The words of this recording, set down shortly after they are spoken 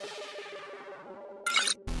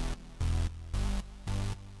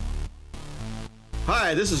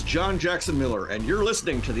Hi, this is John Jackson Miller, and you're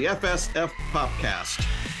listening to the FSF Popcast,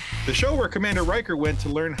 the show where Commander Riker went to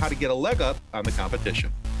learn how to get a leg up on the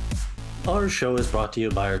competition. Our show is brought to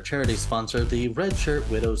you by our charity sponsor, the Red Shirt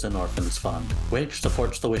Widows and Orphans Fund, which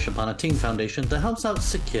supports the Wish Upon a Teen Foundation that helps out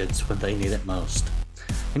sick kids when they need it most.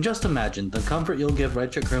 And just imagine the comfort you'll give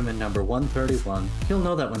Red Shirt crewman number 131. He'll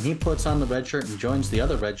know that when he puts on the red shirt and joins the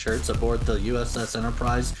other red shirts aboard the USS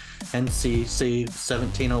Enterprise NCC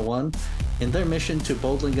 1701 in their mission to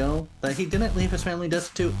boldly go, that he didn't leave his family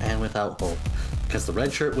destitute and without hope, because the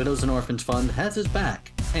Red Shirt Widows and Orphans Fund has his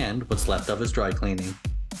back and what's left of his dry cleaning.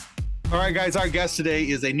 All right, guys, our guest today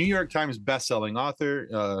is a New York Times bestselling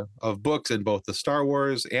author of books in both the Star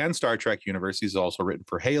Wars and Star Trek universe. He's also written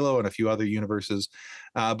for Halo and a few other universes.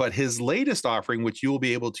 But his latest offering, which you will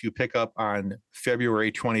be able to pick up on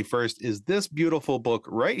February 21st, is this beautiful book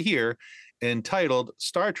right here entitled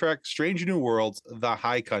Star Trek Strange New Worlds, The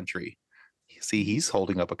High Country. See, he's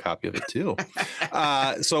holding up a copy of it too.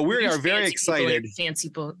 So we are very excited. Fancy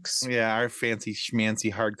books. Yeah, our fancy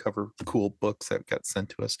schmancy hardcover cool books that got sent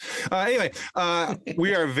to us. Anyway,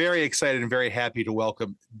 we are very excited and very happy to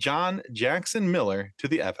welcome John Jackson Miller to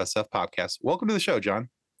the FSF Podcast. Welcome to the show, John.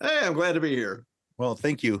 Hey, I'm glad to be here. Well,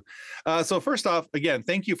 thank you. So first off, again,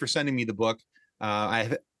 thank you for sending me the book.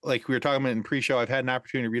 Like we were talking about in pre-show, I've had an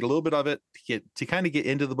opportunity to read a little bit of it to kind of get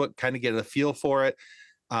into the book, kind of get a feel for it.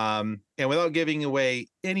 And without giving away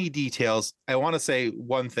any details, I want to say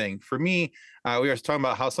one thing. For me, we were talking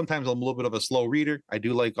about how sometimes I'm a little bit of a slow reader. I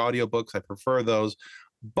do like audiobooks. I prefer those.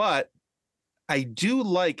 But I do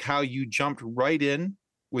like how you jumped right in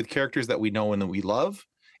with characters that we know and that we love,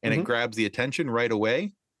 and it grabs the attention right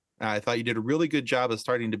away. I thought you did a really good job of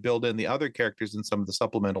starting to build in the other characters in some of the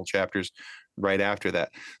supplemental chapters right after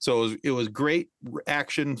that. So it was great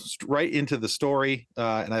action right into the story.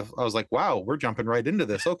 And I was like, wow, we're jumping right into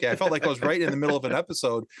this. Okay. I felt like I was right in the middle of an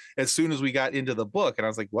episode as soon as we got into the book. And I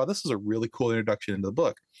was like, wow, this is a really cool introduction into the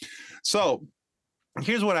book. So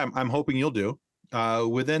here's what I'm hoping you'll do.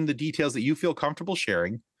 Within the details that you feel comfortable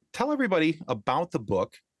sharing, tell everybody about the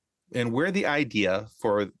book and where the idea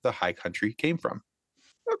for the High Country came from.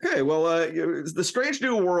 Okay, well, the Strange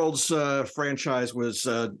New Worlds franchise was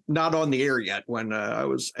not on the air yet when I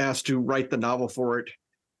was asked to write the novel for it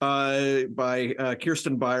by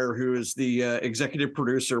Kirsten Beyer, who is the executive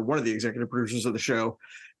producer, one of the executive producers of the show.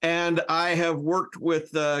 And I have worked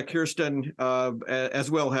with Kirsten, as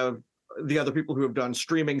well have the other people who have done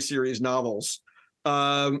streaming series novels.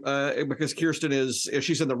 Because Kirsten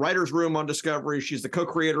she's in the writer's room on Discovery. She's the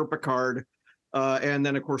co-creator of Picard. And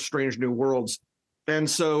then, of course, Strange New Worlds. And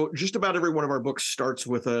so just about every one of our books starts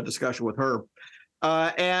with a discussion with her.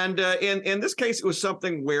 And in this case, it was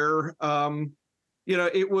something where,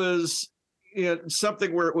 it was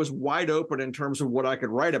something where it was wide open in terms of what I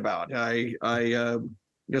could write about. I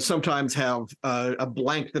sometimes have a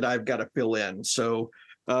blank that I've got to fill in. So,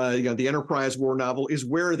 the Enterprise War novel is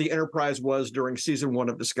where the Enterprise was during season 1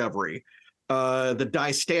 of Discovery. The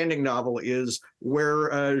Die Standing novel is where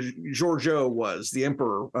Georgiou was, the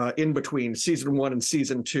Emperor, in between season 1 and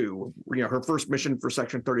season 2. Her first mission for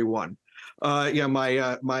Section 31.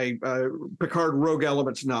 My Picard Rogue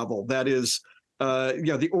Elements novel, that is,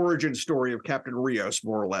 the origin story of Captain Rios,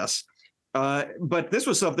 more or less. But this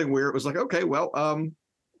was something where it was like, okay, well,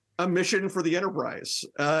 a mission for the Enterprise,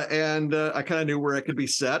 and I kind of knew where it could be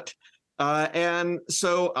set, and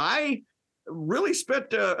so I really spent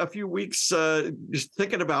a few weeks just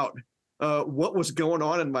thinking about what was going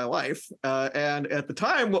on in my life. And at the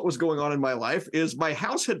time, what was going on in my life is my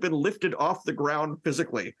house had been lifted off the ground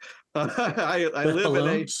physically. I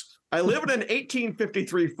live in an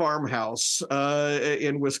 1853 farmhouse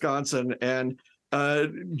in Wisconsin. And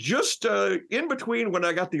just in between when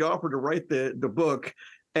I got the offer to write the book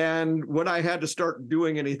and when I had to start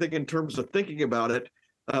doing anything in terms of thinking about it,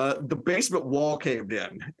 the basement wall caved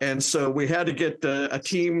in. And so we had to get a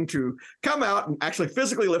team to come out and actually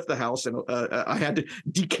physically lift the house. And I had to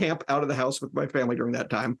decamp out of the house with my family during that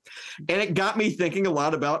time. And it got me thinking a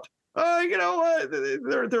lot about, there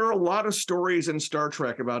are a lot of stories in Star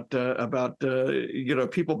Trek about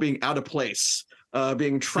people being out of place,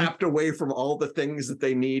 being trapped away from all the things that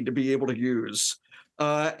they need to be able to use.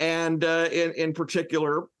 And in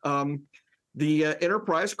particular, the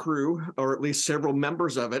Enterprise crew, or at least several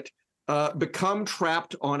members of it, become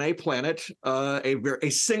trapped on a planet, a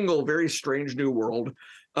single, very strange new world,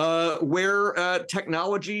 where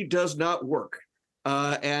technology does not work.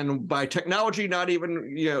 And by technology, not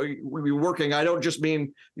even, working, I don't just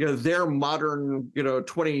mean, their modern,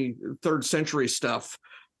 23rd century stuff.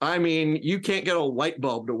 I mean, you can't get a light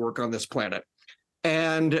bulb to work on this planet.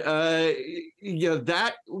 And,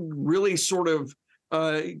 that really sort of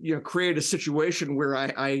create a situation where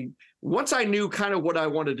I once I knew kind of what I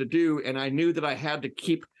wanted to do, and I knew that I had to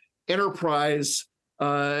keep Enterprise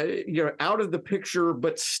out of the picture,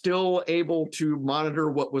 but still able to monitor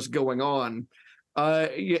what was going on.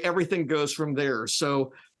 Everything goes from there.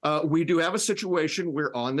 So we do have a situation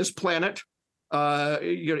where on this planet,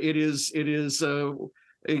 it is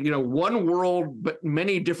one world, but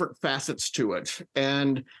many different facets to it,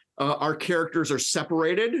 and our characters are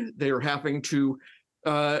separated. They are having to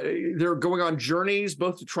they're going on journeys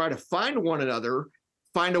both to try to find one another,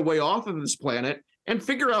 find a way off of this planet, and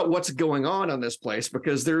figure out what's going on this place,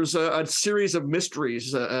 because there's a series of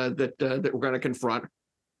mysteries that we're going to confront.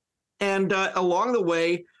 And along the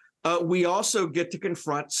way, we also get to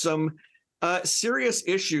confront some serious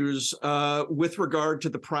issues with regard to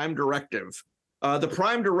the Prime Directive. The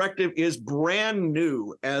Prime Directive is brand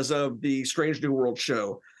new as of the Strange New World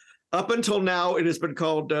show. Up until now, it has been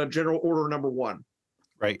called General Order Number 1.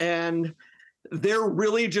 Right. And they're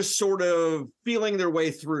really just sort of feeling their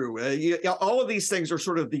way through. All of these things are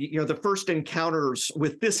sort of the first encounters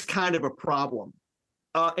with this kind of a problem.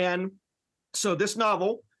 And so this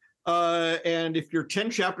novel, and if you're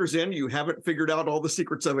 10 chapters in, you haven't figured out all the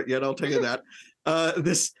secrets of it yet, I'll tell you that.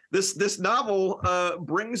 This novel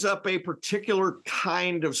brings up a particular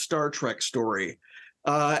kind of Star Trek story.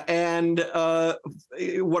 And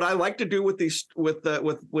what I like to do with these,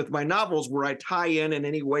 with my novels, where I tie in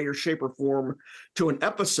any way or shape or form to an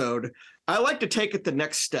episode, I like to take it the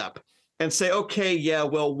next step and say, okay, yeah,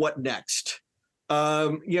 well, what next?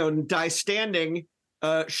 Die Standing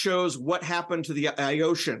shows what happened to the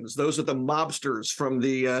Iosians. Those are the mobsters from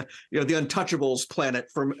the Untouchables planet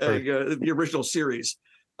from the original series.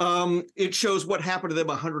 It shows what happened to them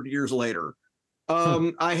 100 years later.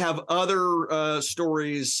 I have other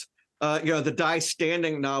stories. The Die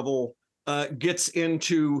Standing novel gets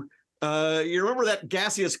into. You remember that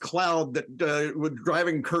gaseous cloud that was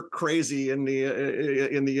driving Kirk crazy in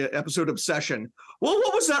the episode Obsession? Well,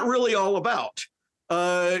 what was that really all about?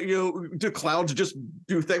 Do clouds just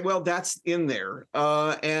do things? Well, that's in there,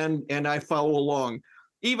 and I follow along.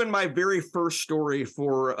 Even my very first story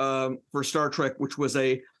for Star Trek, which was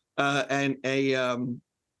an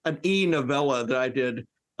e-novella that I did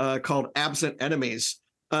called Absent Enemies,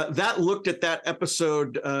 that looked at that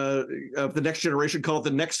episode of The Next Generation called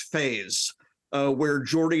The Next Phase, where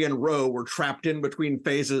Geordi and Ro were trapped in between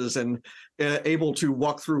phases and able to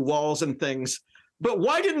walk through walls and things. But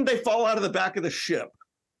why didn't they fall out of the back of the ship?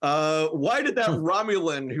 Why did that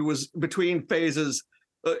Romulan who was between phases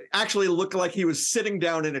actually look like he was sitting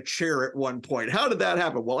down in a chair at one point? How did that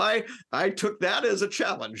happen? Well, I took that as a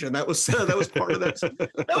challenge, and that was part of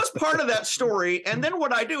that story. And then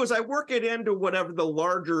what I do is I work it into whatever the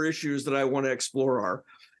larger issues that I want to explore are.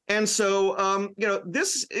 And so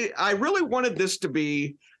I really wanted this to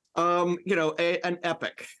be an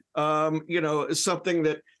epic, something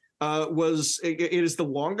that it is the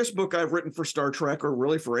longest book I've written for Star Trek, or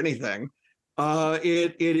really for anything.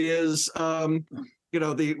 It is Gene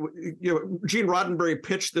Roddenberry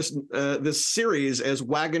pitched this series as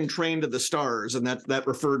Wagon Train to the Stars, and that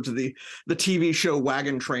referred to the TV show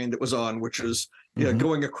Wagon Train that was on, which is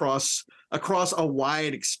going across a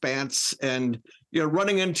wide expanse and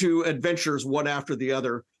running into adventures one after the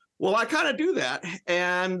other. Well, I kind of do that,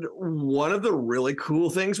 and one of the really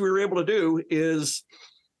cool things we were able to do is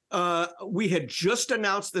we had just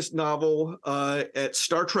announced this novel at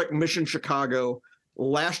Star Trek Mission Chicago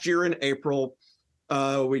last year in April.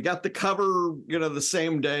 We got the cover, the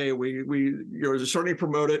same day. We were starting to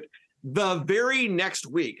promote it. The very next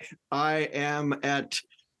week, I am at,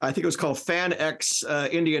 I think it was called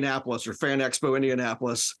FanX Indianapolis, or Fan Expo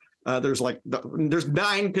Indianapolis. There's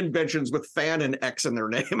 9 conventions with Fan and X in their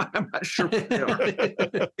name. I'm not sure what they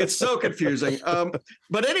are. It's so confusing.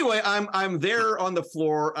 But anyway, I'm there on the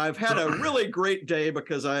floor. I've had a really great day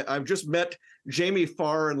because I've just met Jamie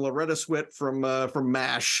Farr and Loretta Swit from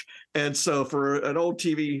MASH, and so for an old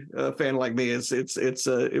TV fan like me,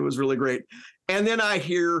 it was really great. And then I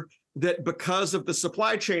hear that because of the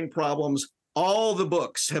supply chain problems, all the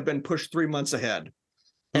books have been pushed 3 months ahead.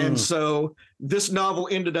 And so this novel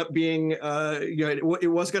ended up being,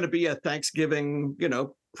 it was going to be a Thanksgiving,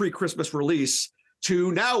 pre-Christmas release,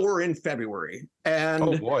 to now we're in February. And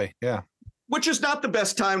oh boy, yeah. Which is not the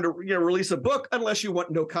best time to release a book unless you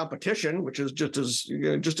want no competition, which is just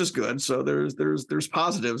as good. So there's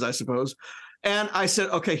positives, I suppose. And I said,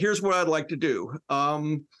 okay, here's what I'd like to do.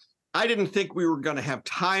 I didn't think we were going to have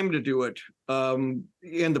time to do it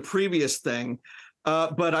in the previous thing.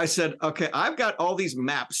 But I said, okay, I've got all these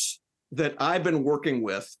maps that I've been working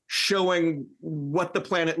with showing what the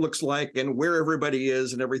planet looks like and where everybody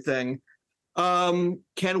is and everything.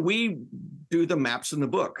 can we do the maps in the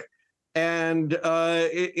book? And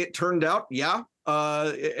it turned out,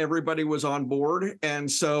 everybody was on board. And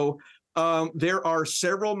so there are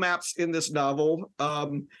several maps in this novel.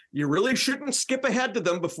 You really shouldn't skip ahead to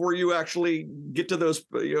them before you actually get to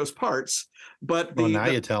those parts. But now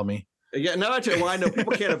you tell me. Yeah, no, well, I know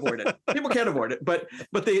people can't avoid it. People can't avoid it. But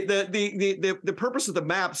the purpose of the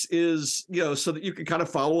maps is, so that you can kind of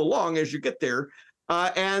follow along as you get there.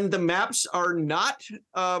 And the maps are not,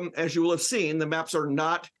 as you will have seen, the maps are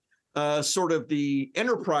not sort of the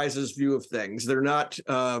Enterprise's view of things. They're not,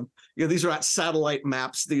 these are not satellite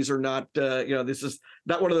maps. These are not, this is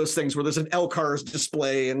not one of those things where there's an LCARS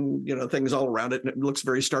display and, things all around it, and it looks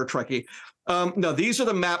very Star Trek-y. No, these are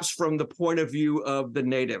the maps from the point of view of the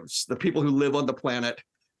natives, the people who live on the planet,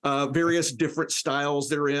 various different styles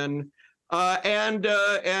they're in.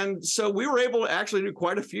 And so we were able to actually do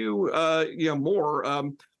quite a few,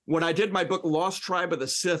 more. When I did my book, Lost Tribe of the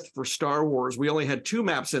Sith for Star Wars, we only had 2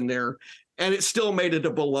 maps in there, and it still made it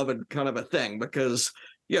a beloved kind of a thing because,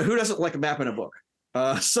 who doesn't like a map in a book?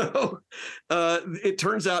 So it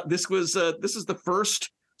turns out this is the first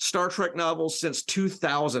Star Trek novel since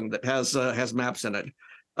 2000 that has maps in it.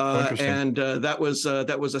 And that was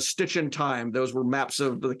a stitch in time. Those were maps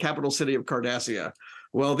of the capital city of Cardassia.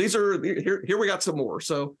 Well, these are here we got some more.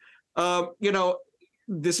 So,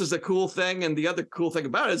 this is a cool thing. And the other cool thing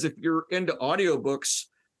about it is if you're into audiobooks,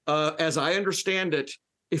 as I understand it,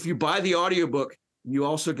 if you buy the audiobook, you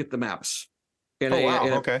also get the maps in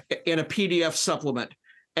a PDF supplement.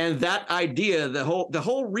 And that idea, the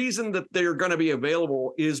whole reason that they're going to be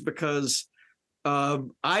available is because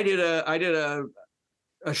I did a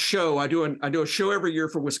show. I do a show every year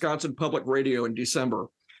for Wisconsin Public Radio in December.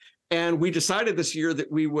 And we decided this year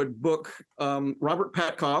that we would book Robert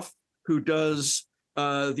Patkoff, who does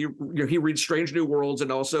he reads Strange New Worlds,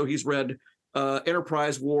 and also he's read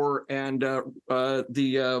Enterprise War and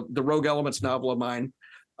the Rogue Elements novel of mine.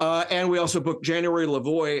 And we also booked January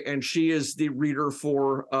Lavoie, and she is the reader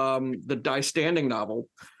for the Die Standing novel.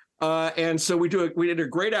 And so we did a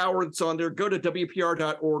great hour that's on there. Go to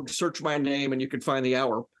WPR.org, search my name, and you can find the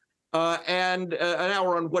hour. And an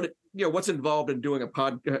hour on what's involved in doing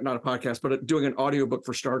not a podcast, but doing an audiobook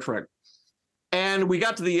for Star Trek. And we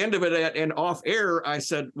got to the end of it, and off air, I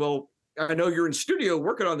said, well, I know you're in studio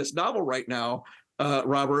working on this novel right now,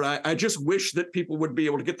 Robert. I just wish that people would be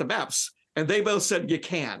able to get the maps. And they both said you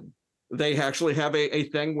can. They actually have a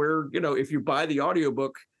thing where, if you buy the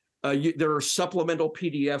audiobook, there are supplemental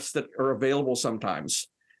PDFs that are available sometimes.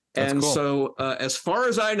 That's cool. So as far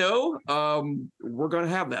as I know, we're going to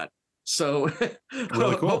have that. So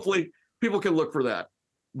really cool. Hopefully people can look for that.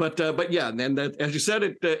 But yeah, and then as you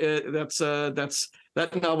said,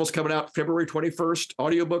 that novel's coming out February 21st,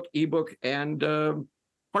 audiobook, ebook, and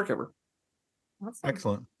hardcover. Awesome.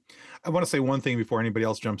 Excellent. I want to say one thing before anybody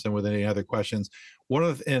else jumps in with any other questions.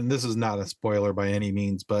 And this is not a spoiler by any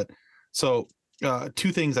means, but so 2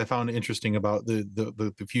 things I found interesting about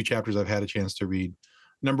the few chapters I've had a chance to read.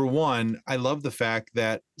 Number one, I love the fact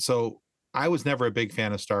that, so I was never a big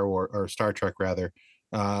fan of Star Trek rather,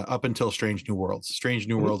 up until Strange New Worlds. Strange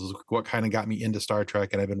New Worlds is what kind of got me into Star Trek,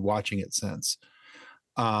 and I've been watching it since.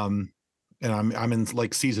 And I'm in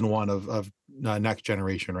like season 1 of Next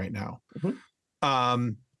Generation right now.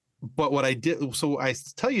 But what I did, so I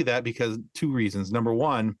tell you that because 2 reasons. Number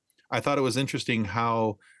one, I thought it was interesting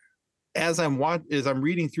how, as I'm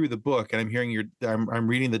reading through the book and I'm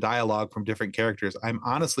reading the dialogue from different characters, I'm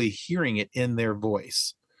honestly hearing it in their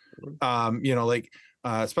voice.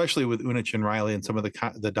 Especially with Una Chin Riley and some of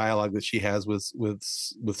the dialogue that she has with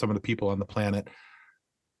some of the people on the planet.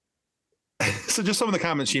 So just some of the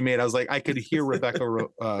comments she made, I was like, I could hear Rebecca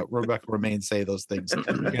Romaine say those things.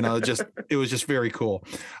 It was just very cool.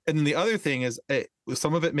 And then the other thing is,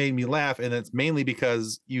 some of it made me laugh, and it's mainly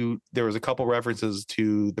because there was a couple references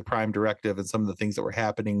to the Prime Directive and some of the things that were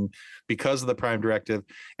happening because of the Prime Directive.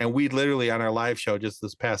 And we literally on our live show just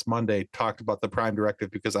this past Monday talked about the Prime Directive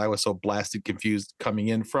because I was so blasted confused coming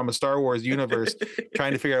in from a Star Wars universe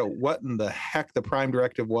trying to figure out what in the heck the Prime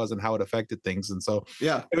Directive was and how it affected things. And so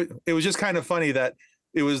yeah, it was just kind of funny that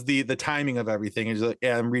it was the timing of everything. And like,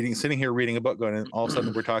 yeah, I'm sitting here reading a book going, and all of a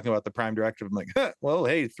sudden we're talking about the Prime Directive. I'm like, well,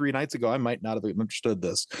 hey, 3 nights ago, I might not have understood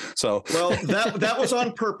this. So, well, that was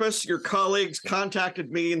on purpose. Your colleagues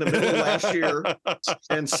contacted me in the middle of last year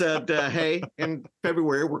and said, hey, in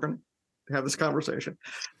February, we're going to have this conversation.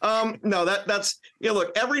 No, that's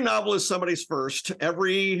look, every novel is somebody's first.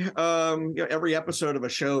 Every every episode of a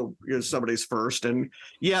show is somebody's first. And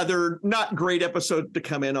yeah, they're not great episodes to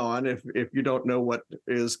come in on if you don't know what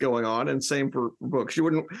is going on. And same for books. You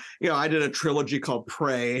wouldn't, I did a trilogy called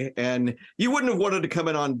Prey, and you wouldn't have wanted to come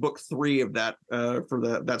in on book 3 of that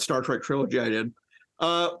for that Star Trek trilogy I did.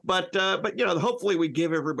 But hopefully we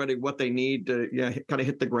give everybody what they need to kind of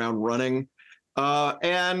hit the ground running.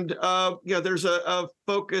 There's a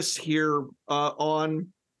focus here on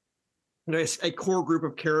a core group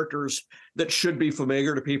of characters that should be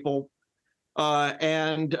familiar to people. One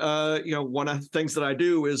of the things that I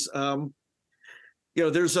do is,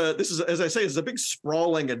 this is, as I say, is a big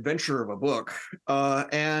sprawling adventure of a book.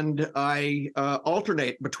 And I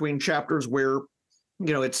alternate between chapters where,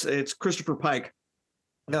 it's Christopher Pike,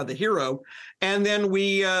 the hero, and then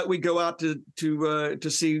we go out to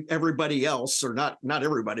see everybody else, or not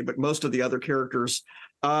everybody, but most of the other characters,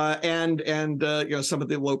 and some of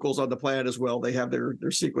the locals on the planet as well. They have their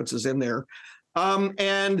sequences in there,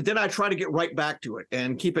 and then I try to get right back to it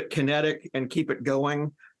and keep it kinetic and keep it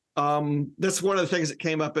going. That's one of the things that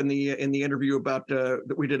came up in the interview about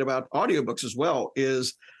that we did about audiobooks as well.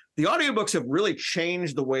 Is the audiobooks have really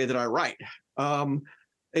changed the way that I write.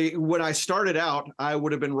 When I started out, I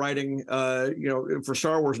would have been writing, for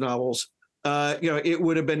Star Wars novels. It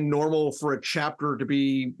would have been normal for a chapter to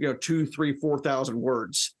be, 2,000, 3,000, 4,000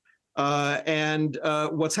 words.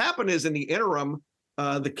 What's happened is in the interim,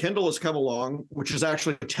 the Kindle has come along, which is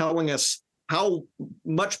actually telling us how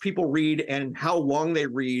much people read and how long they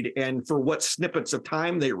read and for what snippets of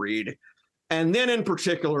time they read. And then in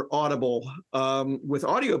particular, Audible with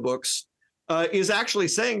audiobooks is actually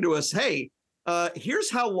saying to us, hey, here's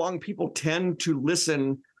how long people tend to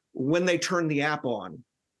listen when they turn the app on.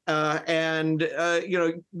 What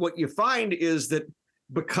you find is that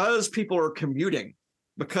because people are commuting,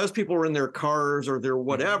 because people are in their cars or their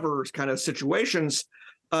whatever kind of situations,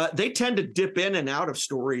 they tend to dip in and out of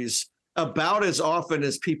stories about as often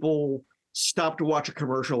as people stop to watch a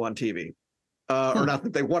commercial on TV. Or not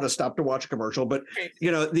that they want to stop to watch a commercial, but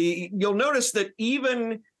you'll notice that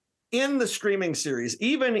even in the streaming series,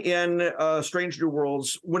 even in Strange New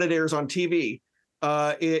Worlds, when it airs on TV,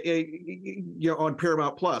 on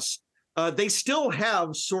Paramount Plus, they still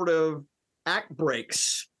have sort of act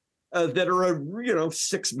breaks that are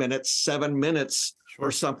 6 minutes, 7 minutes,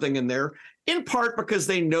 or something in there. In part because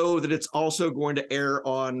they know that it's also going to air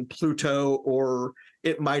on Pluto, or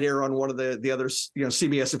it might air on one of the other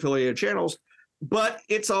CBS affiliated channels. But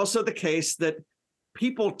it's also the case that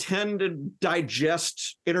people tend to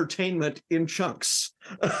digest entertainment in chunks.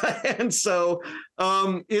 And so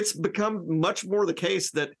it's become much more the case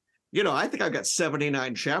that, I think I've got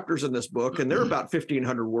 79 chapters in this book, and they're about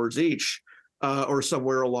 1,500 words each, or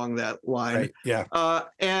somewhere along that line. Right. Yeah. I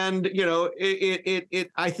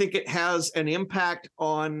think it has an impact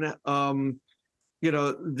on,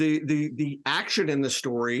 the action in the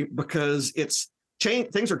story, because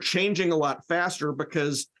things are changing a lot faster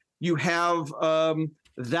because you have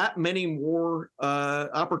that many more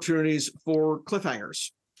opportunities for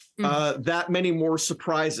cliffhangers, that many more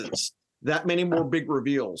surprises, that many more big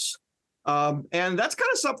reveals. And that's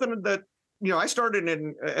kind of something that, I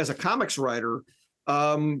started as a comics writer.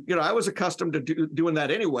 I was accustomed to doing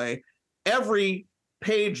that anyway. Every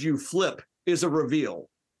page you flip is a reveal,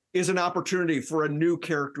 is an opportunity for a new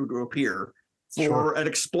character to appear, for an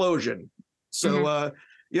explosion. So,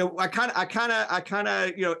 I kind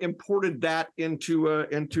of imported that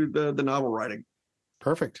into the novel writing.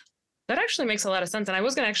 Perfect. That actually makes a lot of sense. And I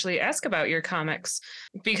was going to actually ask about your comics,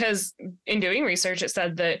 because in doing research, it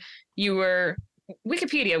said that you were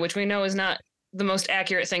Wikipedia, which we know is not the most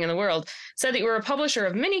accurate thing in the world, said that you were a publisher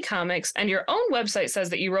of mini comics, and your own website says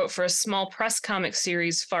that you wrote for a small press comic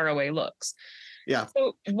series, Faraway Looks. Yeah.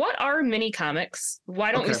 So what are mini comics?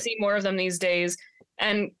 Why don't we see more of them these days?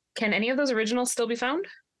 And can any of those originals still be found?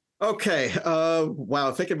 Okay. Wow.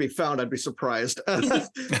 If they can be found, I'd be surprised.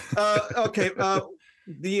 Okay.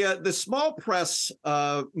 The small press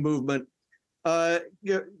movement,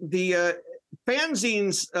 the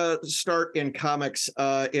fanzines start in comics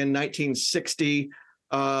in 1960.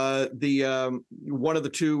 One of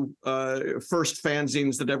the two first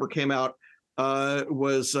fanzines that ever came out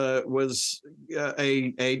was a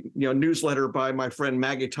newsletter by my friend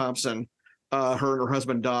Maggie Thompson, her and her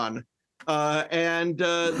husband Don, and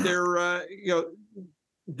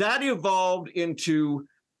that evolved into.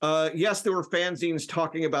 Yes, there were fanzines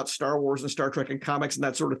talking about Star Wars and Star Trek and comics and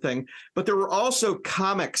that sort of thing, but there were also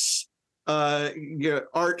comics,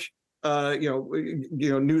 art,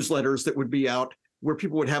 newsletters that would be out where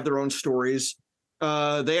people would have their own stories.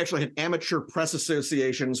 they actually had amateur press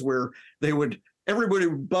associations where everybody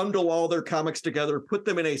would bundle all their comics together, put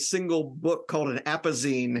them in a single book called an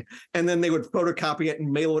apazine, and then they would photocopy it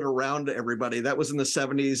and mail it around to everybody. That was in the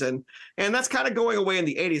 70s, and that's kind of going away in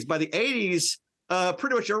the 80s. By the 80s,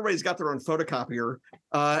 pretty much everybody's got their own photocopier.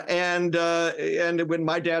 And when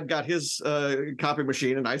my dad got his copy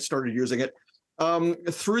machine and I started using it,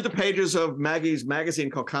 through the pages of Maggie's magazine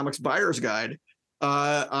called Comics Buyer's Guide,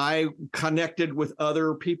 I connected with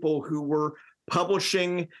other people who were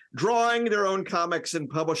drawing their own comics and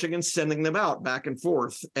publishing and sending them out back and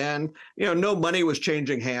forth. And, no money was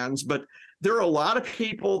changing hands, but there are a lot of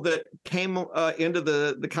people that came into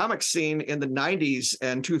the comic scene in the 90s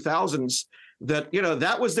and 2000s that,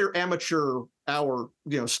 that was their amateur hour,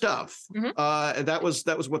 stuff. Mm-hmm. That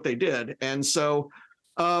was what they did. And so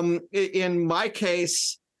in my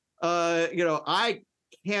case, I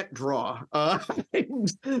can't draw.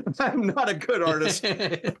 I'm not a good artist.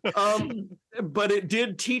 But it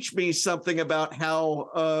did teach me something about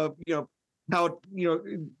how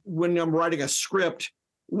when I'm writing a script,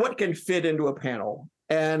 what can fit into a panel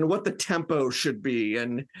and what the tempo should be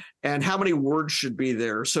and how many words should be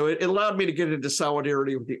there. So it allowed me to get into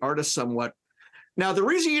solidarity with the artist somewhat. Now, the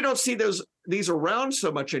reason you don't see these around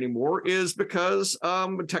so much anymore is because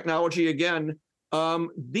technology, again,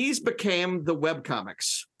 these became the web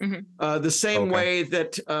comics, the same way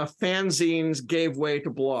that fanzines gave way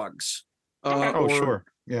to blogs,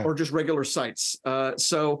 or just regular sites.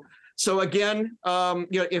 So again,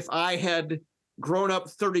 if I had grown up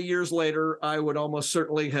 30 years later, I would almost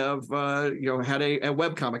certainly have, had a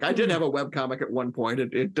web comic. I did have a web comic at one point.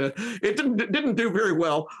 It didn't do very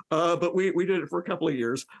well, but we did it for a couple of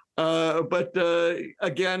years. But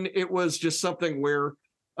again, it was just something where,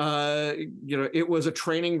 it was a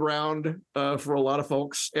training ground for a lot of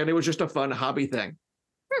folks, and it was just a fun hobby thing.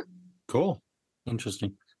 Cool.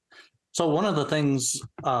 Interesting. So one of the things,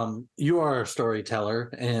 you are a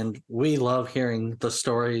storyteller, and we love hearing the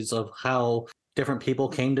stories of how different people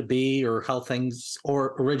came to be or how things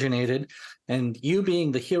originated. And you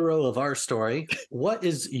being the hero of our story, what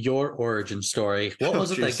is your origin story? What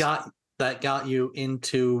was it that got you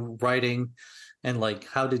into writing, and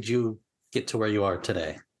how did you get to where you are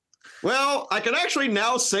today? Well, I can actually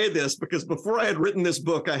now say this because before I had written this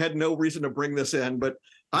book, I had no reason to bring this in, but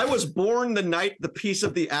I was born the night the Piece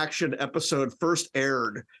of the Action episode first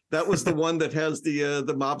aired. That was the one that has the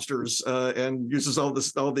mobsters and uses all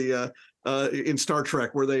the in Star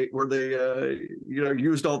Trek where they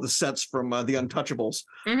used all the sets from the Untouchables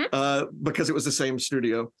because it was the same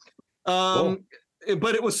studio. Cool.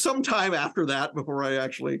 But it was some time after that before I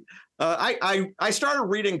actually I started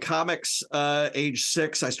reading comics age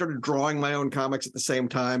 6. I started drawing my own comics at the same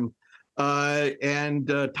time and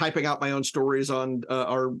typing out my own stories on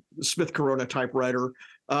our Smith Corona typewriter.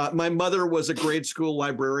 My mother was a grade school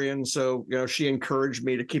librarian, so she encouraged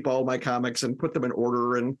me to keep all my comics and put them in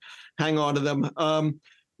order and hang on to them.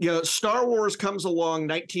 Star Wars comes along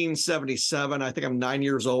 1977. I think I'm 9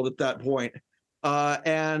 years old at that point.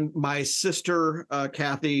 And my sister,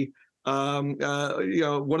 Kathy, one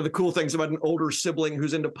of the cool things about an older sibling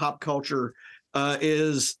who's into pop culture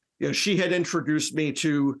is, she had introduced me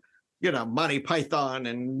to, Monty Python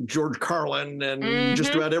and George Carlin and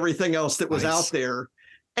just about everything else that was out there.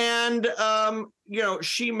 And,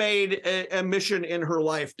 she made a mission in her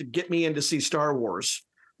life to get me in to see Star Wars,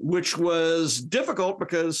 which was difficult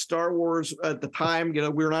because Star Wars at the time, we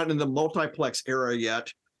were not in the multiplex era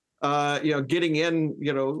yet. Getting in,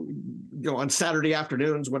 on Saturday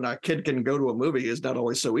afternoons when a kid can go to a movie is not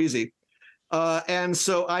always so easy. And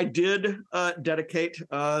so I did dedicate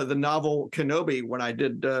the novel Kenobi when I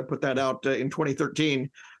did put that out in 2013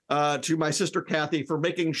 to my sister Kathy for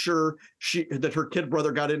making sure that her kid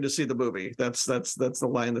brother got in to see the movie. That's the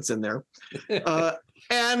line that's in there.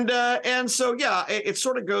 And so it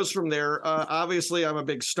sort of goes from there. Obviously, I'm a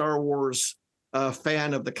big Star Wars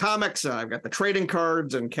fan of the comics. I've got the trading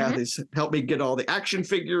cards, and Kathy's helped me get all the action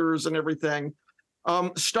figures and everything.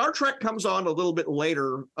 Star Trek comes on a little bit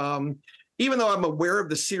later. Even though I'm aware of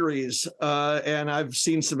the series and I've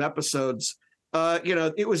seen some episodes,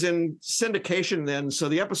 it was in syndication then, so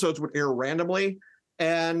the episodes would air randomly.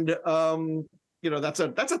 And, that's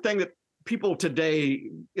a thing that people today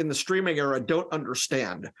in the streaming era don't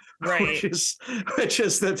understand, right? which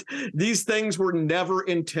is that these things were never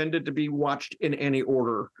intended to be watched in any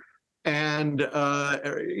order. And,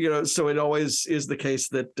 so it always is the case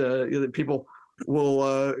that people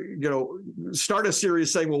start a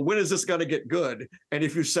series saying, well, when is this going to get good? And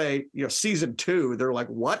if you say, season 2, they're like,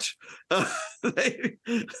 what? They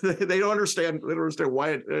don't understand. They don't understand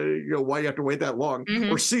why why you have to wait that long,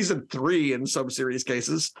 or season 3 in some series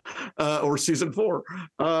cases, or season 4.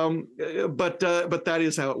 But that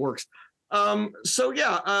is how it works.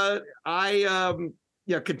 I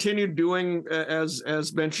continued doing,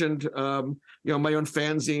 as mentioned, my own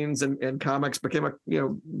fanzines and comics, became a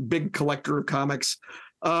big collector of comics.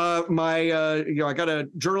 I got a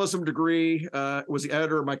journalism degree, was the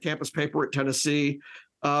editor of my campus paper at Tennessee,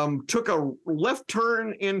 took a left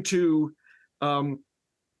turn into,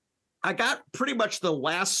 I got pretty much the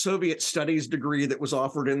last Soviet studies degree that was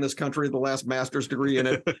offered in this country, the last master's degree in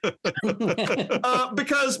it.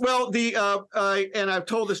 Because, and I've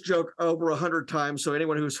told this joke over 100 times, so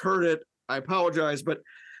anyone who's heard it, I apologize, but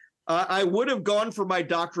I would have gone for my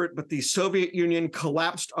doctorate, but the Soviet Union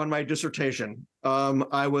collapsed on my dissertation.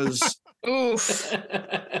 I was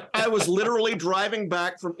literally driving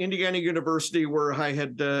back from Indiana University, where I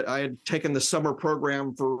had taken the summer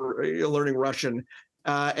program for learning Russian.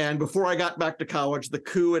 And before I got back to college, the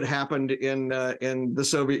coup had happened in the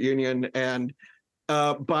Soviet Union, and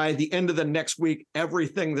by the end of the next week,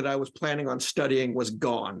 everything that I was planning on studying was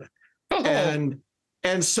gone. Oh.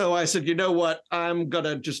 And so I said, you know what? I'm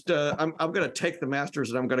gonna just I'm gonna take the master's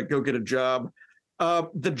and I'm gonna go get a job.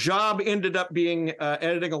 The job ended up being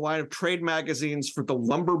editing a line of trade magazines for the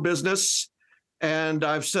lumber business. And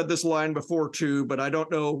I've said this line before too, but I don't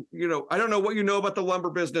know, I don't know what you know about the lumber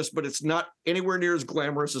business, but it's not anywhere near as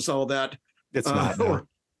glamorous as all that. It's not,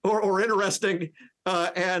 or interesting.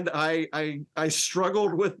 And I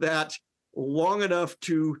struggled with that long enough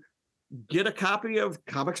to get a copy of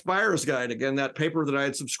Comics Buyer's Guide. Again, that paper that I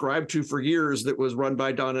had subscribed to for years that was run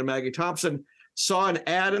by Don and Maggie Thompson. Saw an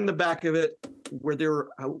ad in the back of it where they were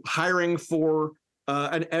hiring for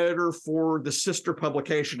an editor for the sister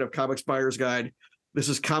publication of Comics Buyer's Guide. This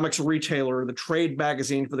is Comics Retailer, the trade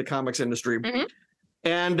magazine for the comics industry. Mm-hmm.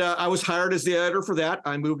 And I was hired as the editor for that.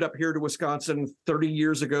 I moved up here to Wisconsin 30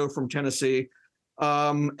 years ago from Tennessee.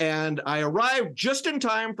 And I arrived just in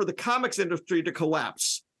time for the comics industry to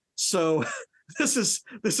collapse. So this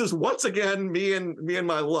is once again me and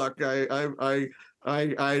my luck. I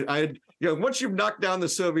once you've knocked down the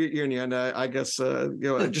Soviet Union, I guess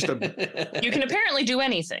just you can apparently do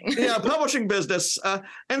anything. Yeah, publishing business,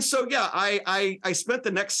 and so I spent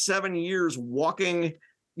the next 7 years walking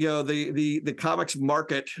the comics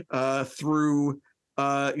market through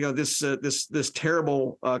this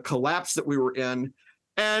terrible collapse that we were in,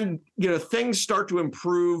 and things start to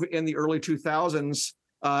improve in the early 2000s.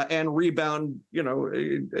 And rebound,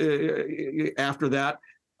 after that.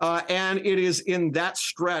 And it is in that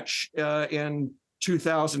stretch in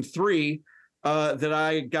 2003 that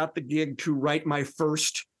I got the gig to write my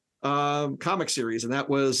first comic series, and that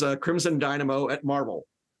was Crimson Dynamo at Marvel.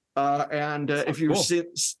 If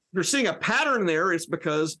you're seeing a pattern there, it's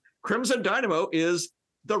because Crimson Dynamo is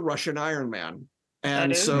the Russian Iron Man.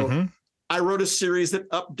 And so I wrote a series that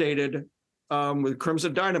updated with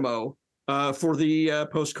Crimson Dynamo for the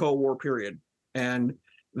post-Cold War period. And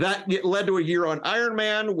that led to a year on Iron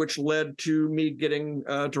Man, which led to me getting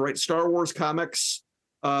to write Star Wars comics.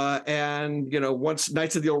 And once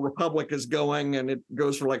Knights of the Old Republic is going, and it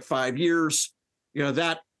goes for like 5 years,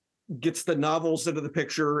 that gets the novels into the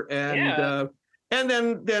picture. And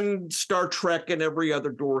then Star Trek and every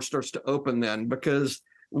other door starts to open then, because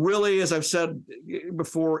really, as I've said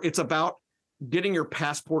before, it's about getting your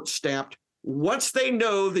passport stamped. Once they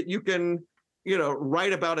know that you can,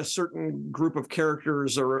 write about a certain group of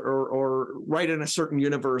characters or write in a certain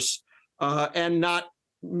universe and not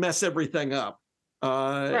mess everything up,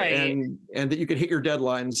 right. and that you can hit your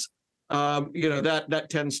deadlines, that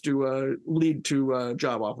tends to lead to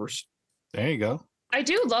job offers. There you go. I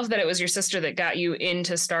do love that it was your sister that got you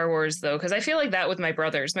into Star Wars, though, because I feel like that with my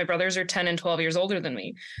brothers. My brothers are 10 and 12 years older than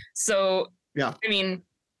me. So, yeah, I mean,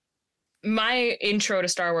 my intro to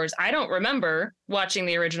Star Wars, I don't remember watching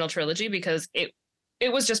the original trilogy because it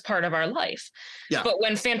was just part of our life. Yeah. But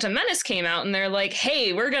when Phantom Menace came out and they're like,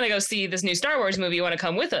 hey, we're going to go see this new Star Wars movie. You want to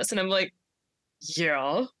come with us? And I'm like,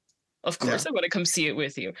 yeah, of course I want to come see it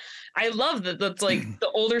with you. I love that that's like the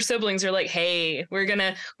older siblings are like, hey, we're going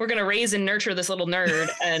to raise and nurture this little nerd.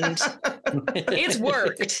 And it's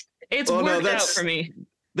worked. It's worked out for me.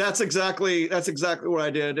 That's exactly what I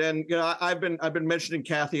did. And I've been mentioning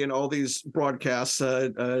Kathy in all these broadcasts.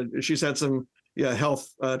 She's had some health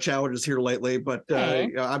challenges here lately, but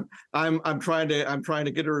I'm trying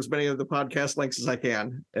to get her as many of the podcast links as I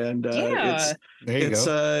can. And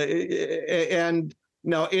and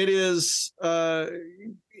no, it is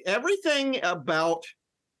everything about,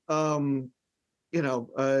 I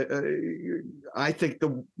think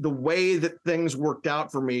the way that things worked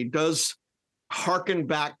out for me does harken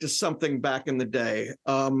back to something back in the day.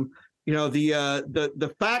 The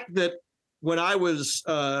fact that when I was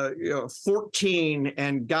 14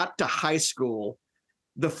 and got to high school,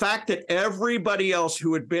 the fact that everybody else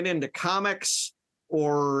who had been into comics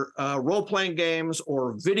or role-playing games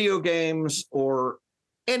or video games or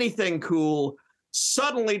anything cool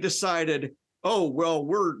suddenly decided, oh, well,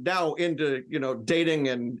 we're now into, dating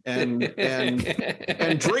and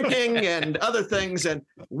drinking and other things, and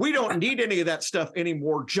we don't need any of that stuff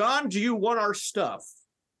anymore. John, do you want our stuff?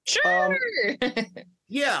 Sure.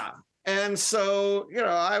 Yeah. And so,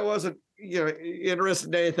 I wasn't, interested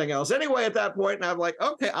in anything else anyway at that point. And I'm like,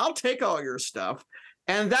 okay, I'll take all your stuff.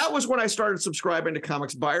 And that was when I started subscribing to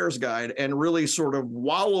Comics Buyer's Guide and really sort of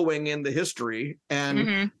wallowing in the history.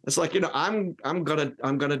 And it's like, I'm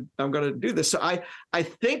gonna do this. So I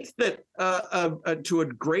think that to a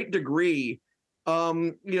great degree,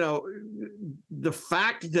 the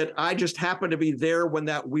fact that I just happened to be there when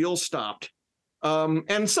that wheel stopped,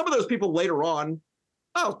 and some of those people later on,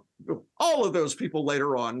 all of those people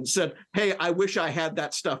later on said, "Hey, I wish I had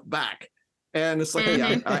that stuff back." And it's like,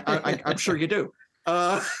 yeah, I'm sure you do.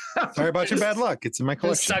 Sorry about your bad luck. It's in my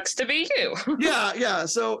collection. It sucks to be you. Yeah.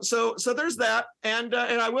 So there's that, and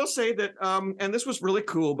I will say that, and this was really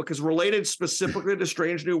cool because related specifically to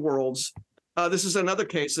Strange New Worlds, this is another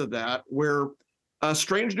case of that where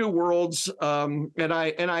Strange New Worlds, and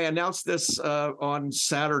I announced this on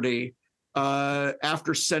Saturday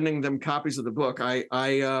after sending them copies of the book.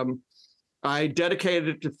 I dedicated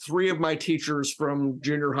it to 3 of my teachers from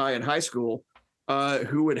junior high and high school,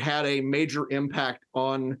 who had a major impact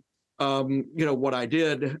on, what I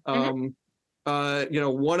did. One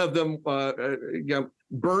of them,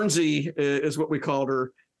 Bernsey is what we called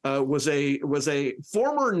her, was a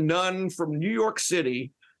former nun from New York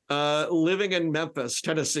City, living in Memphis,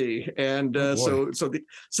 Tennessee, and so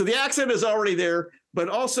the accent is already there. But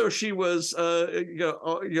also, she was, a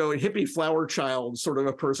hippie flower child sort of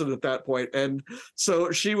a person at that point, and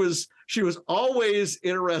so she was always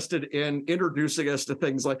interested in introducing us to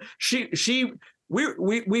things like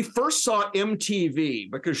we first saw MTV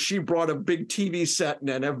because she brought a big TV set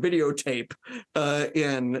and a videotape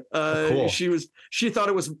in. Cool. She thought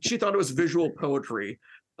it was visual poetry.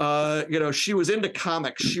 She was into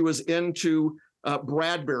comics. She was into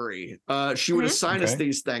Bradbury. She would assign us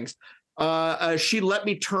these things. She let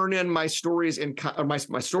me turn in my stories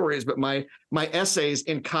but my essays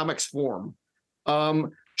in comics form.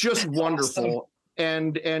 Just wonderful.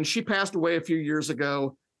 Awesome. And she passed away a few years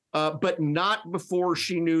ago, but not before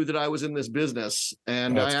she knew that I was in this business.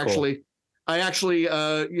 And I actually,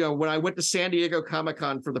 when I went to San Diego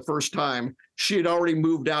Comic-Con for the first time, she had already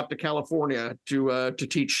moved out to California to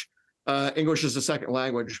teach English as a second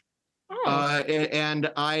language. Oh.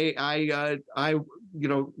 And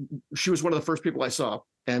she was one of the first people I saw.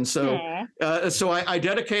 And so, I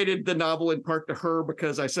dedicated the novel in part to her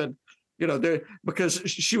because I said, because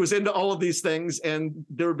she was into all of these things, and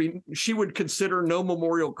she would consider no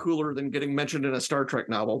memorial cooler than getting mentioned in a Star Trek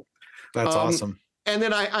novel. That's awesome. And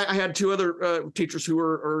then I had 2 other teachers who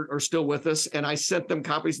are still with us, and I sent them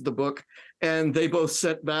copies of the book, and they both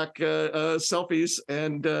sent back selfies,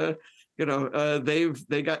 and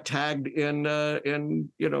they got tagged in all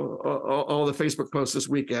the Facebook posts this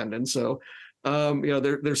weekend, and so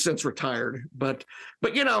they're since retired. But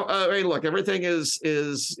look, everything is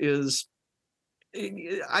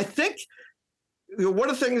I think one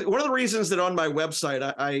of the reasons that on my website,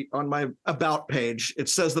 I on my about page, it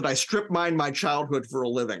says that I strip mine my childhood for a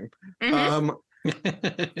living. I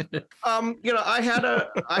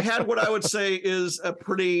had what I would say is a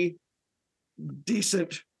pretty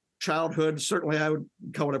decent childhood. Certainly I would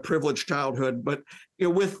call it a privileged childhood, but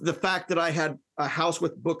with the fact that I had a house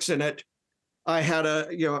with books in it, I had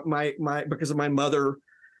my because of my mother,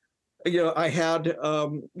 I had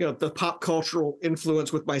the pop cultural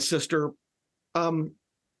influence with my sister.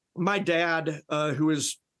 My dad, who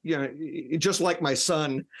is just like my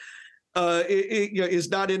son, is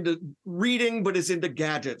not into reading, but is into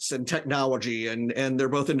gadgets and technology, and they're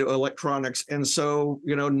both into electronics, and so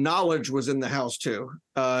knowledge was in the house too.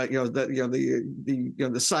 The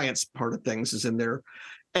science part of things is in there,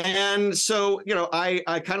 and so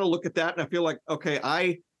I kind of look at that and I feel like, okay,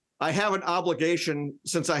 I have an obligation,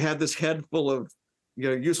 since I had this head full of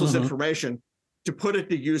useless information, to put it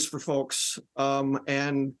to use for folks.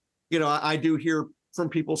 And I do hear from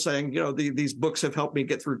people saying these books have helped me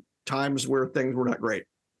get through times where things were not great.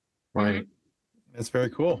 Right. That's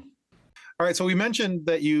very cool. All right. So we mentioned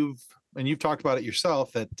that you've and you've talked about it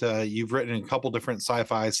yourself, that you've written a couple different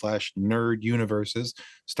sci-fi / nerd universes,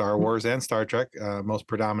 Star Wars and Star Trek, most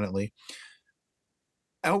predominantly.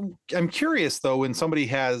 I'm curious though, when somebody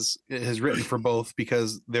has written for both,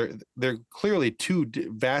 because they're clearly two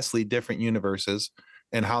vastly different universes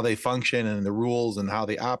and how they function and the rules and how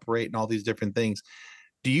they operate and all these different things.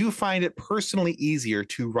 Do you find it personally easier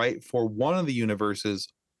to write for one of the universes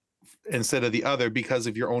instead of the other because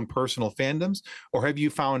of your own personal fandoms, or have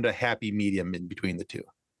you found a happy medium in between the two?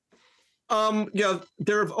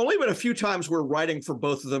 There have only been a few times where writing for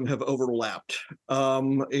both of them have overlapped.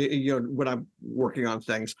 When I'm working on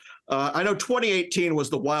things, I know 2018 was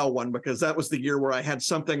the wild one because that was the year where I had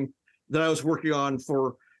something that I was working on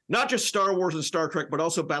for not just Star Wars and Star Trek, but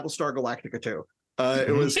also Battlestar Galactica too.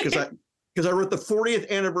 It was because I wrote the 40th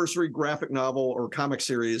anniversary graphic novel or comic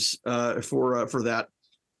series for that,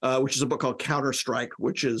 which is a book called Counter-Strike,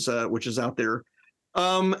 which is out there.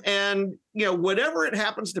 And whatever it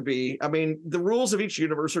happens to be, I mean, the rules of each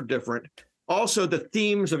universe are different. Also, the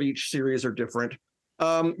themes of each series are different.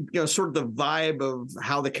 Sort of the vibe of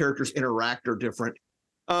how the characters interact are different.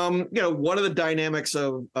 One of the dynamics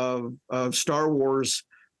of Star Wars,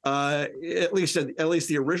 at least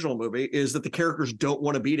the original movie, is that the characters don't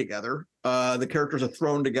want to be together. The characters are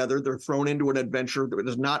thrown together. They're thrown into an adventure that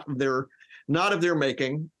is not of their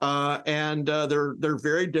making, and they're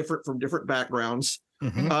very different from different backgrounds.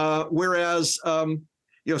 Whereas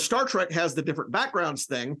Star Trek has the different backgrounds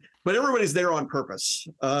thing, but everybody's there on purpose.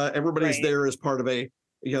 Everybody's there as part of a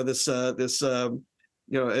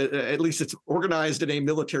at least it's organized in a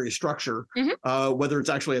military structure. Whether it's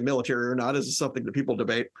actually a military or not is something that people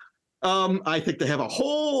debate. I think they have a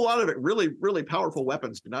whole lot of it. Really, really powerful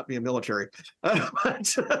weapons to not be a military. I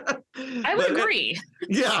would agree.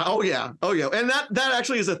 Yeah. Oh yeah. And that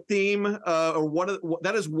actually is a theme, or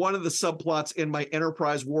that is one of the subplots in my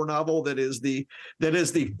Enterprise war novel. That is the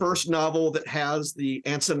first novel that has the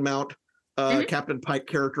Anson Mount Captain Pike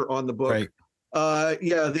character on the book. Right.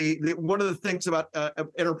 The one of the things about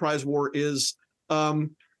Enterprise war is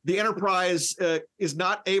the Enterprise is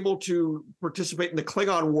not able to participate in the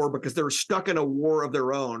Klingon war because they're stuck in a war of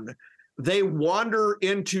their own. They wander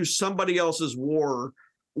into somebody else's war,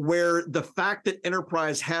 where the fact that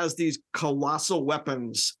Enterprise has these colossal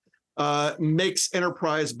weapons makes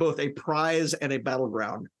Enterprise both a prize and a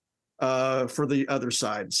battleground for the other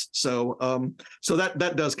sides. So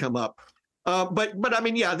that does come up. But I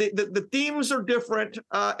mean, the themes are different,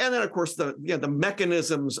 and then of course the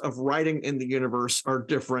mechanisms of writing in the universe are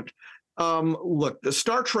different. Look, the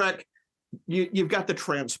Star Trek, you've got the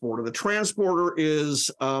transporter. The transporter is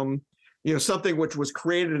something which was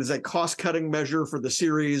created as a cost-cutting measure for the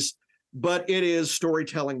series, but it is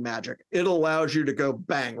storytelling magic. It allows you to go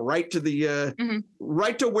bang right to the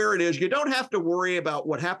right to where it is. You don't have to worry about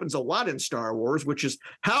what happens a lot in Star Wars, which is,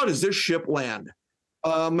 how does this ship land?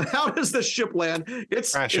 How does this ship land?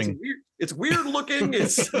 It's crashing. It's weird looking.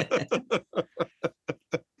 It's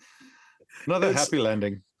another happy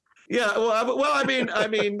landing. Yeah, well, I mean,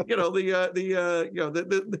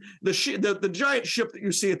 the giant ship that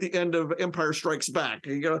you see at the end of Empire Strikes Back.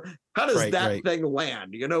 How does that thing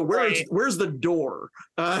land? Where's the door?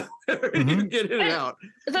 You get in and out.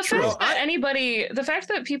 The fact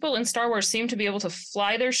that people in Star Wars seem to be able to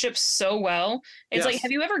fly their ships so well, it's like,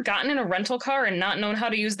 have you ever gotten in a rental car and not known how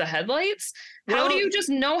to use the headlights? How do you just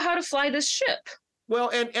know how to fly this ship?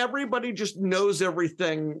 Well, and everybody just knows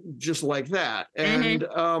everything just like that. And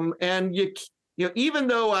and even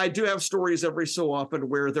though I do have stories every so often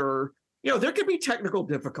where there could be technical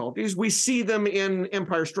difficulties. We see them in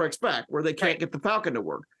Empire Strikes Back where they can't get the Falcon to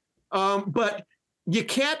work. But you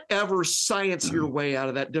can't ever science your way out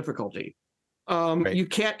of that difficulty. You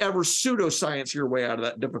can't ever pseudoscience your way out of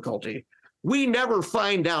that difficulty. We never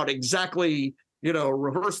find out exactly,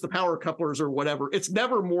 reverse the power couplers or whatever. It's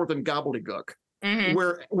never more than gobbledygook.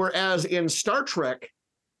 Whereas in Star Trek,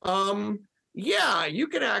 you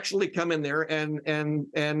can actually come in there and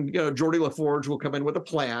Geordi LaForge will come in with a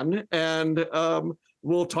plan, and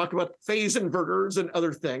we'll talk about phase inverters and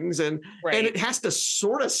other things, and it has to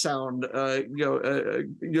sort of sound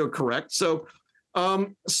correct. So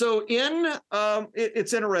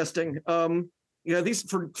it's interesting. These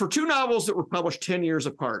for two novels that were published 10 years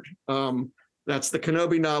apart. That's the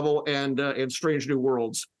Kenobi novel and Strange New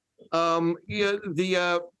Worlds.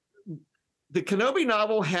 The Kenobi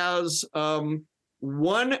novel has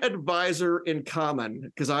one advisor in common,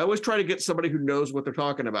 because I always try to get somebody who knows what they're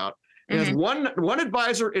talking about. It has one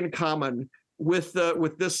advisor in common with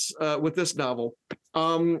this novel.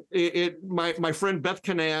 My friend Beth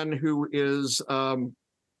Kanan, who is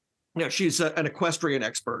she's an equestrian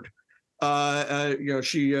expert.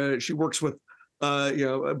 She works with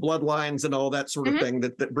bloodlines and all that sort of thing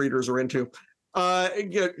that breeders are into.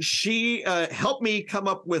 She helped me come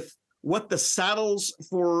up with what the saddles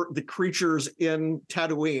for the creatures in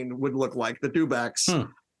Tatooine would look like, the dewbacks.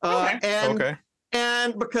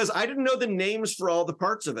 And because I didn't know the names for all the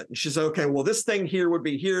parts of it. And she said, okay, well, this thing here would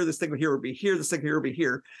be here, this thing here would be here, this thing here would be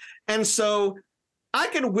here. And so I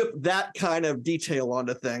can whip that kind of detail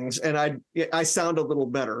onto things, and I sound a little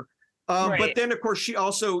better. But then, of course, she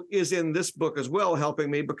also is in this book as well,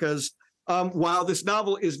 helping me because while this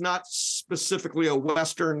novel is not specifically a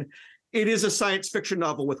Western, it is a science fiction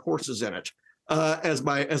novel with horses in it. As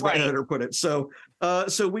my editor put it. So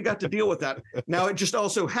we got to deal with that. Now, it just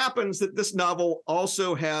also happens that this novel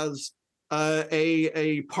also has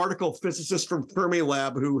a particle physicist from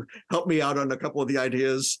Fermilab who helped me out on a couple of the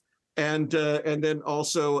ideas, and then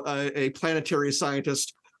also a planetary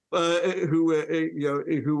scientist who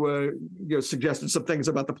suggested some things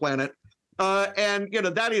about the planet. And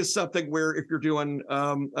that is something where if you're doing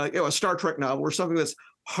a Star Trek novel or something that's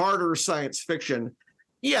harder science fiction,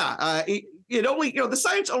 it only, the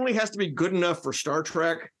science only has to be good enough for Star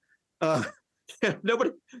Trek.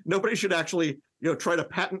 Nobody should actually, try to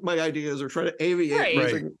patent my ideas or try to aviate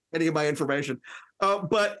using any of my information.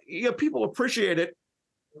 But people appreciate it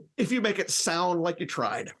if you make it sound like you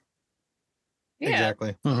tried. Yeah.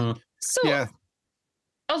 Exactly. So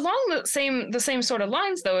along the same sort of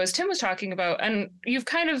lines, though, as Tim was talking about, and you've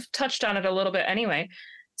kind of touched on it a little bit anyway.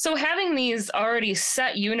 So having these already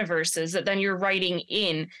set universes that then you're writing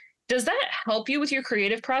in, does that help you with your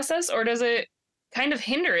creative process, or does it kind of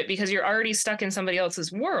hinder it because you're already stuck in somebody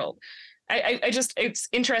else's world? It's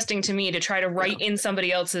interesting to me to try to write in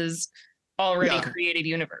somebody else's already created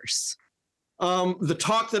universe. The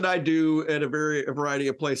talk that I do at a variety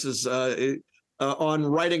of places on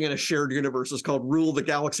writing in a shared universe is called Rule the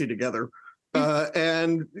Galaxy Together.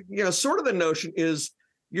 And, sort of the notion is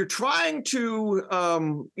you're trying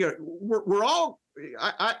to, we're all,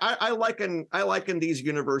 I liken these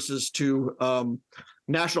universes to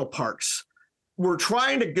national parks. We're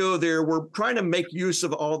trying to go there. We're trying to make use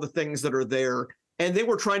of all the things that are there. And then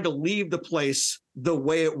we're trying to leave the place the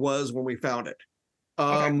way it was when we found it.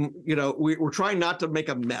 We're trying not to make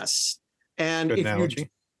a mess. And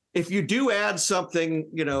if you do add something,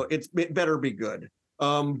 it better be good.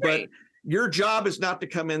 But your job is not to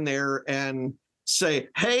come in there and say,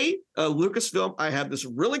 hey, Lucasfilm, I have this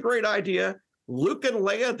really great idea. Luke and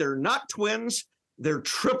Leia, they're not twins. They're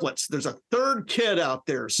triplets. There's a third kid out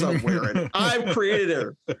there somewhere, and I've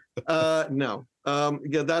created it. No,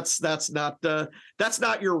 that's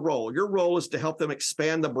not your role. Your role is to help them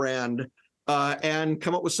expand the brand and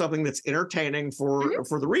come up with something that's entertaining for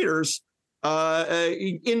the readers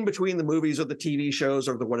in between the movies or the TV shows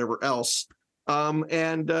or the whatever else.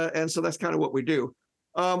 And so that's kind of what we do.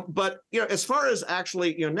 But as far as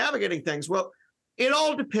actually navigating things, well, it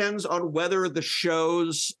all depends on whether the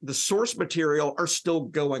source material are still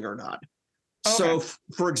going or not. Okay. So,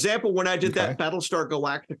 for example, when I did that Battlestar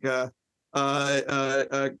Galactica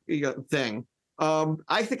thing,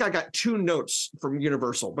 I think I got 2 notes from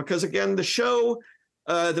Universal because, again, the show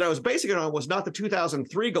that I was basing it on was not the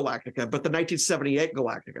 2003 Galactica, but the 1978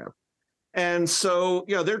 Galactica. And so,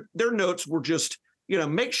 their notes were just,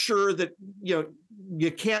 make sure that,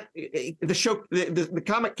 you can't, the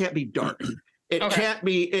comic can't be dark. It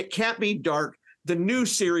can't be dark. The new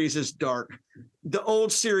series is dark. The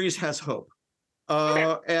old series has Hope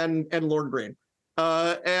and Lord Green.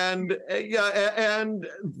 And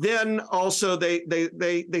then also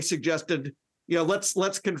they suggested, let's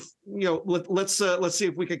see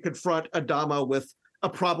if we can confront Adama with a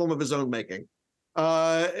problem of his own making.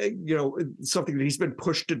 Something that he's been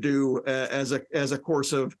pushed to do as a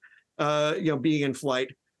course of being in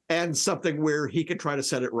flight, and something where he can try to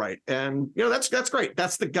set it right. And that's great.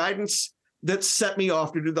 That's the guidance that set me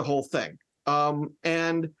off to do the whole thing.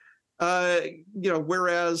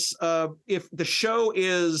 Whereas if the show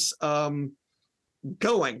is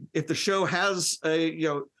going, if the show has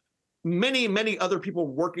many other people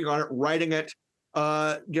working on it, writing it,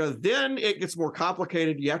 then it gets more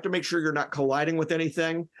complicated. You have to make sure you're not colliding with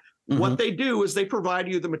anything. What they do is they provide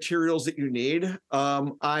you the materials that you need.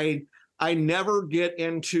 I never get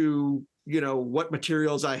into, what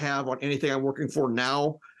materials I have on anything I'm working for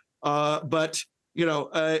now. But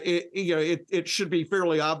it should be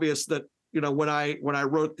fairly obvious that, when I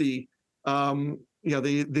wrote the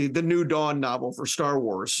New Dawn novel for Star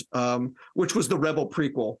Wars, which was the Rebel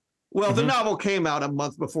prequel. Well, the novel came out a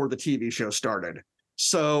month before the TV show started.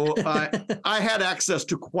 So I had access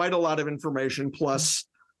to quite a lot of information. Plus,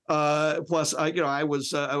 I was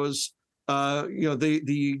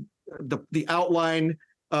the the outline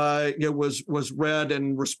was read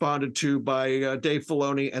and responded to by Dave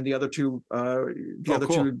Filoni and the other two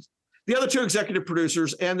executive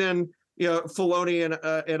producers, and then Filoni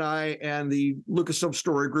and I and the Lucasfilm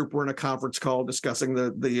Story Group were in a conference call discussing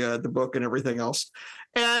the book and everything else,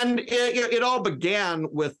 and it all began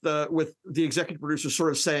with the executive producers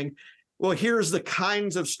sort of saying, well, here's the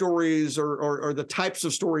kinds of stories or the types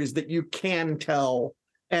of stories that you can tell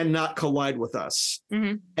and not collide with us.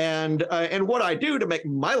 Mm-hmm. And what I do to make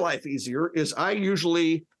my life easier is I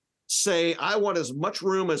usually say I want as much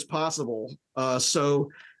room as possible.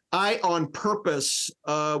 So I, on purpose,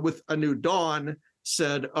 with A New Dawn,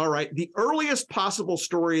 said, all right, the earliest possible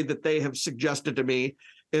story that they have suggested to me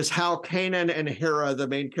is how Kanan and Hera, the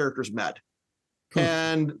main characters, met.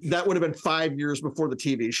 And that would have been 5 years before the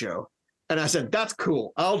TV show. And I said, that's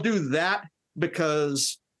cool. I'll do that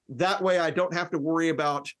because that way I don't have to worry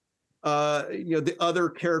about the other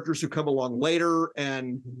characters who come along later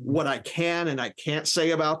and what I can and I can't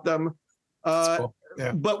say about them. Cool.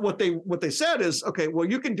 Yeah. But what they said is, okay, well,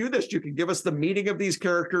 you can do this. You can give us the meeting of these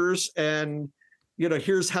characters, and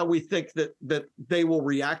here's how we think that they will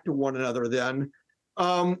react to one another then.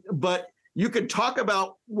 But you can talk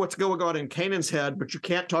about what's going on in Kanan's head, but you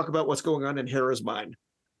can't talk about what's going on in Hera's mind,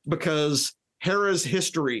 because Hera's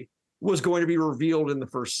history was going to be revealed in the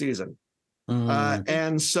first season.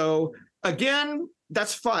 And so again,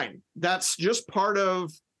 that's fine. That's just part of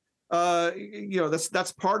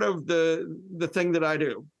that's part of the thing that I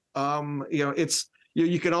do. It's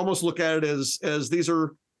you can almost look at it as these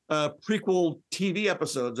are prequel TV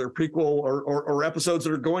episodes or prequel or episodes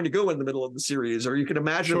that are going to go in the middle of the series, or you can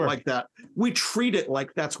imagine it like that. We treat it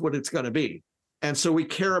like that's what it's going to be. And so we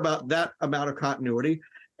care about that amount of continuity.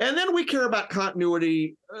 And then we care about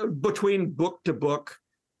continuity between book to book.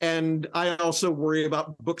 And I also worry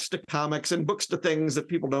about books to comics and books to things that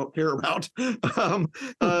people don't care about.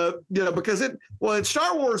 Because in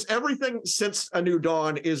Star Wars, everything since A New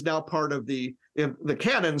Dawn is now part of the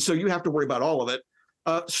canon. So you have to worry about all of it.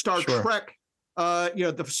 Star Trek,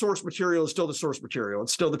 the source material is still the source material.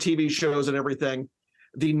 It's still the TV shows and everything.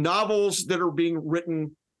 The novels that are being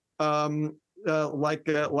written, like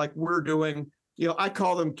we're doing, I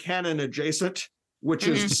call them canon adjacent, which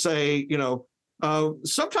is to say,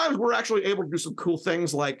 sometimes we're actually able to do some cool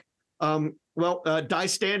things like, Die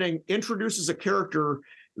Standing introduces a character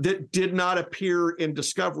that did not appear in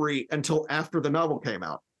Discovery until after the novel came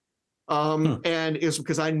out. And it's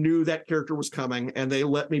because I knew that character was coming and they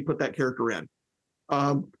let me put that character in.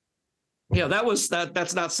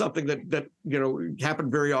 That's not something that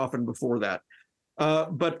happened very often before that.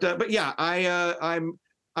 But yeah, I'm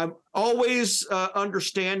always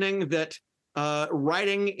understanding that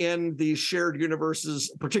writing in these shared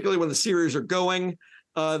universes, particularly when the series are going,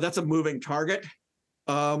 that's a moving target.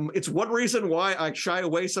 It's one reason why I shy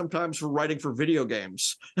away sometimes from writing for video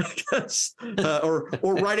games, or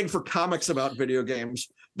writing for comics about video games,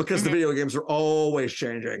 because the video games are always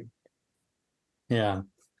changing. Yeah.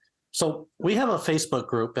 So we have a Facebook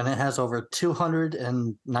group and it has over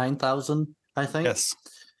 209,000, I think. Yes.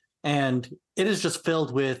 And it is just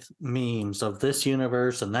filled with memes of this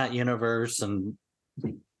universe and that universe and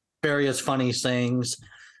various funny things.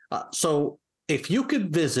 So if you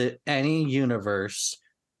could visit any universe,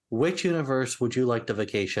 which universe would you like to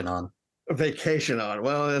vacation on? Vacation on?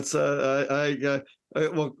 Well, it's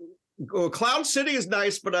Cloud City is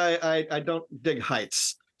nice, but I don't dig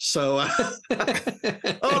heights. So,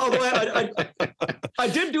 I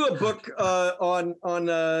did do a book on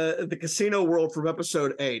the casino world from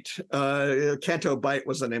episode 8. Canto Bight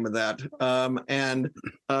was the name of that, and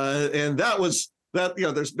that was that.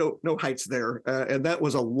 There's no heights there, and that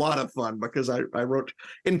was a lot of fun because I wrote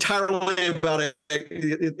entirely about it.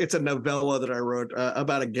 It's a novella that I wrote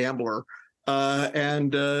about a gambler.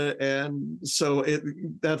 And so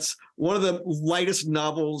that's one of the lightest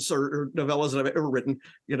novels or novellas that I've ever written.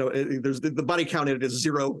 There's the body count in it is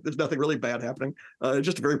 0. There's nothing really bad happening.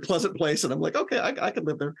 Just a very pleasant place, and I'm like, okay, I can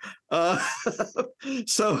live there.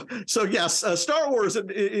 So yes, Star Wars.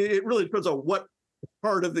 It really depends on what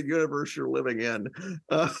part of the universe you're living in,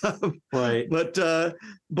 right? But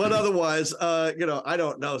otherwise, I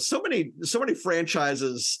don't know. So many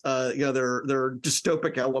franchises, there are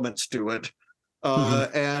dystopic elements to it,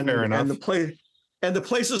 and fair enough. And the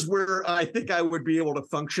places where I think I would be able to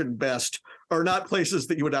function best are not places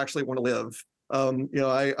that you would actually want to live.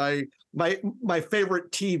 My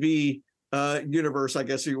favorite TV universe, I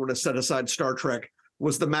guess you would have set aside Star Trek,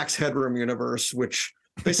 was the Max Headroom universe, which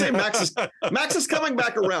they say Max is coming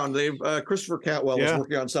back around. They've Christopher Cantwell is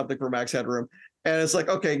working on something for Max Headroom, and it's like,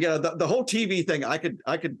 okay, the whole TV thing I could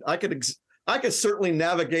I could certainly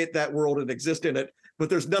navigate that world and exist in it, but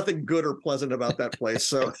there's nothing good or pleasant about that place.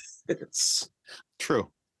 So it's True.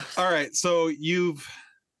 All right. So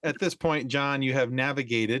at this point, John, you have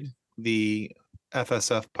navigated the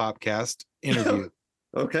FSF podcast interview.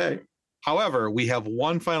 okay. However, we have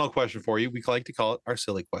one final question for you. We like to call it our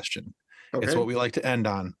silly question. Okay. It's what we like to end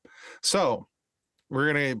on. So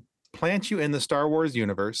we're going to plant you in the Star Wars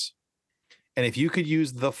universe. And if you could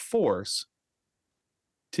use the Force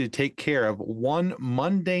to take care of one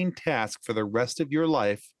mundane task for the rest of your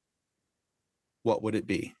life, what would it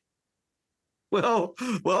be? Well,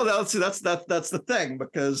 that's the thing,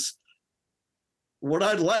 because what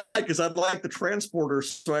I'd like is I'd like the transporter,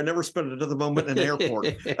 so I never spend another moment in an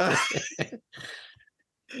airport.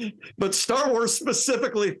 But Star Wars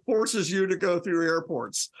specifically forces you to go through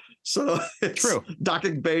airports, so it's True.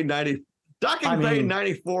 Docking Bay 94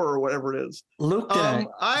 or whatever it is. Luke didn't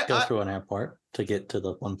I go through an airport to get to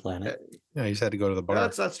the one planet. Yeah, you just had to go to the bar.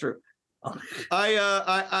 That's true. Oh.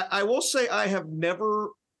 I will say I have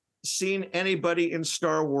never seen anybody in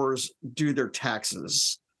Star Wars do their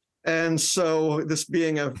taxes. And so this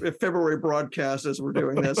being a February broadcast as we're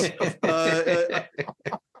doing this,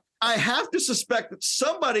 I have to suspect that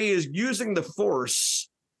somebody is using the Force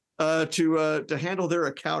to handle their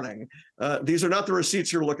accounting. These are not the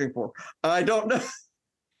receipts you're looking for. I don't know.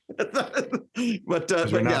 but not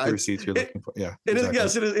the receipts you're looking for. Yeah, it exactly.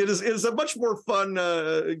 is. Yes, it is a much more fun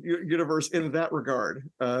universe in that regard.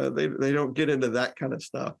 They don't get into that kind of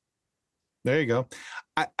stuff. There you go.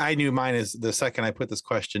 I knew mine is the second I put this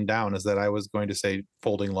question down is that I was going to say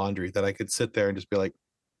folding laundry, that I could sit there and just be like,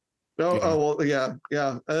 well, yeah.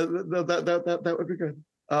 That would be good.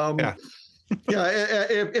 Yeah.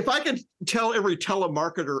 If I could tell every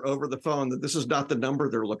telemarketer over the phone that this is not the number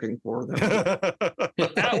they're looking for,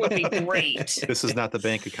 That would be great. This is not the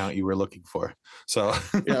bank account you were looking for. So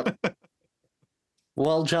yeah.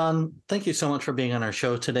 Well, John, thank you so much for being on our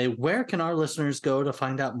show today. Where can our listeners go to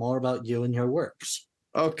find out more about you and your works?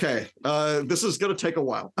 Okay, this is going to take a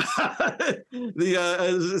while.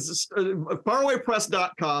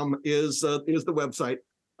 Farawaypress.com is the website.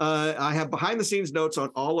 I have behind the scenes notes on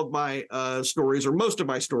all of my stories, or most of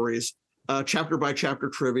my stories, chapter by chapter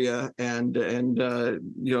trivia, and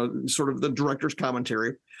sort of the director's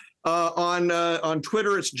commentary. On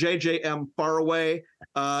Twitter, it's JJM Faraway.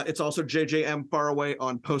 It's also JJM Faraway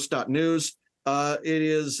on post.news. It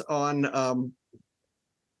is on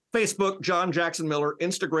Facebook, John Jackson Miller,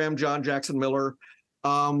 Instagram, John Jackson Miller.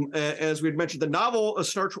 As we'd mentioned, the novel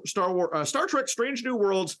Star Trek Strange New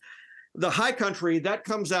Worlds, The High Country, that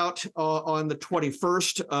comes out on the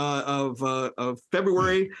 21st of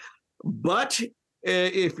February. But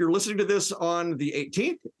if you're listening to this on the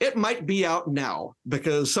 18th, it might be out now,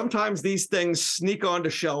 because sometimes these things sneak onto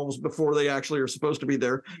shelves before they actually are supposed to be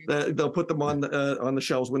there. They'll put them on the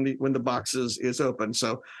shelves when the box is open.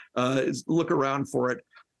 So look around for it.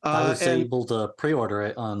 I was able to pre-order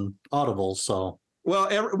it on Audible, so. Well,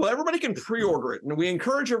 everybody can pre-order it, and we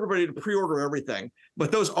encourage everybody to pre-order everything.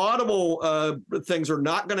 But those Audible things are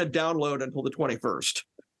not going to download until the 21st.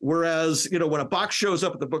 Whereas, when a box shows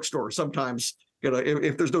up at the bookstore, sometimes,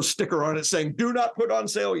 if there's no sticker on it saying "Do not put on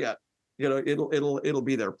sale yet," it'll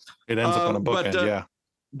be there. it ends up on a bookend. Yeah.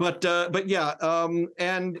 But yeah,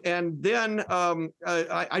 and then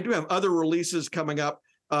I do have other releases coming up.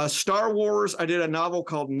 Star Wars, I did a novel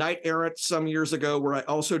called Knight Errant some years ago, where I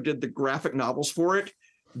also did the graphic novels for it.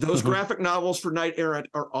 Those graphic novels for Knight Errant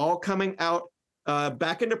are all coming out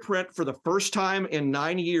back into print for the first time in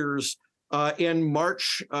 9 years in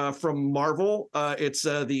March from Marvel. It's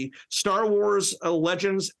the Star Wars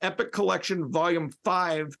Legends Epic Collection Volume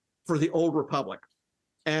 5 for the Old Republic.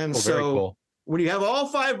 And very cool. When you have all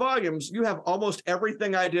 5 volumes, you have almost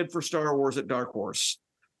everything I did for Star Wars at Dark Horse.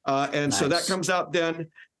 And so that comes out then.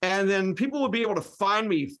 And then people will be able to find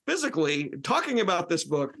me physically talking about this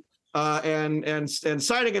book and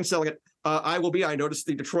signing and selling it. I noticed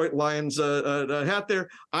the Detroit Lions hat there.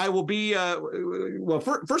 I will be,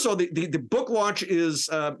 first of all, the book launch is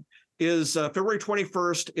February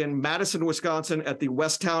 21st in Madison, Wisconsin at the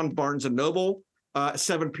Westtown Barnes & Noble,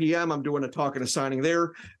 7 p.m. I'm doing a talk and a signing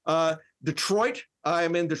there. Detroit, I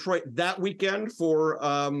am in Detroit that weekend for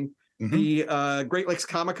the Great Lakes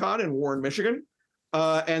Comic-Con in Warren, Michigan.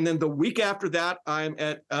 And then the week after that, I'm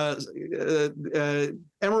at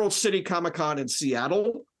Emerald City Comic-Con in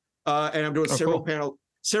Seattle. And I'm doing several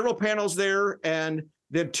panels there. And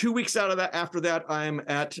then 2 weeks after that, I'm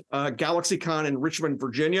at GalaxyCon in Richmond,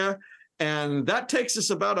 Virginia. And that takes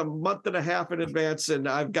us about a month and a half in advance. And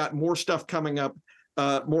I've got more stuff coming up,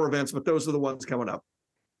 more events, but those are the ones coming up.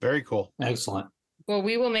 Very cool. Excellent. Well,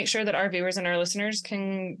 we will make sure that our viewers and our listeners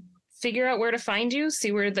can figure out where to find you,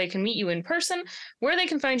 see where they can meet you in person, where they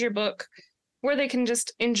can find your book, where they can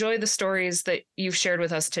just enjoy the stories that you've shared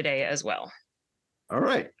with us today as well. All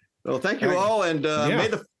right. Well, thank you All right. all, and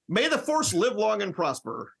Yeah. may the force live long and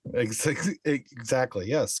prosper. Exactly.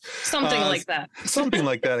 Yes. Something like that. Something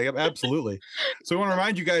like that. Absolutely. So we want to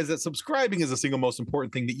remind you guys that subscribing is the single most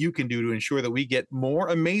important thing that you can do to ensure that we get more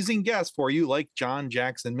amazing guests for you, like John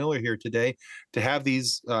Jackson Miller here today, to have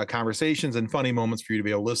these conversations and funny moments for you to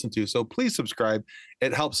be able to listen to. So please subscribe.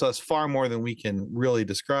 It helps us far more than we can really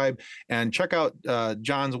describe. And check out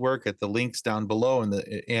John's work at the links down below.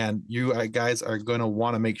 And you guys are going to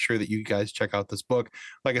want to make sure that you guys check out this book.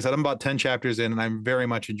 Like I said, I'm about 10 chapters in, and I'm very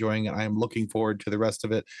much enjoying it. I am looking forward to the rest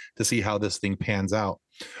of it to see how this thing pans out.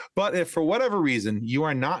 But if for whatever reason you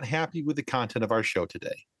are not happy with the content of our show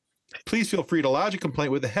today, please feel free to lodge a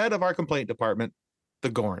complaint with the head of our complaint department, the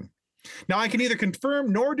Gorn. Now, I can neither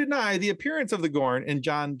confirm nor deny the appearance of the Gorn in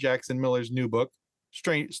John Jackson Miller's new book,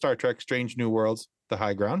 Star Trek Strange New Worlds, The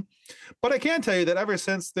High Ground. But I can tell you that ever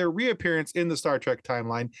since their reappearance in the Star Trek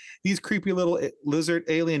timeline, these creepy little lizard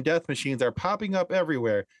alien death machines are popping up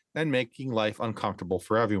everywhere and making life uncomfortable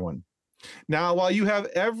for everyone. Now, while you have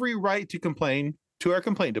every right to complain to our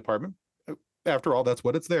complaint department, after all, that's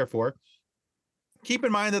what it's there for, keep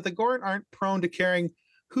in mind that the Gorn aren't prone to caring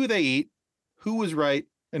who they eat, who was right,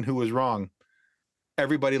 and who was wrong.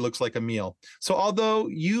 Everybody looks like a meal. So although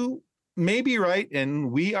you may be right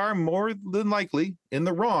and we are more than likely in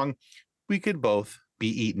the wrong, we could both be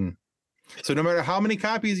eaten. So no matter how many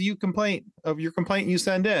copies of your complaint you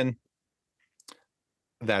send in,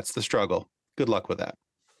 that's the struggle. Good luck with that.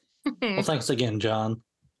 Well, thanks again, John.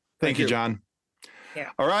 Thank you, John.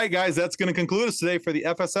 Yeah. All right, guys, that's going to conclude us today for the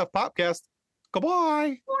FSF Popcast.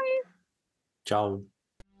 Goodbye. Ciao.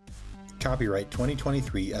 Copyright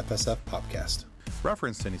 2023 FSF Popcast.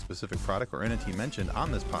 Reference to any specific product or entity mentioned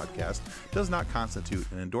on this podcast does not constitute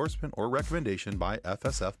an endorsement or recommendation by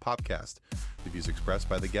FSF Popcast. The views expressed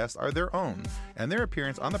by the guests are their own, and their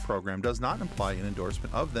appearance on the program does not imply an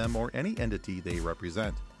endorsement of them or any entity they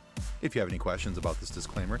represent. If you have any questions about this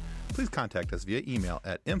disclaimer, please contact us via email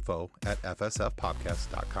at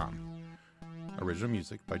info@fsfpopcast.com. Original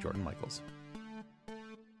music by Jordan Michaels.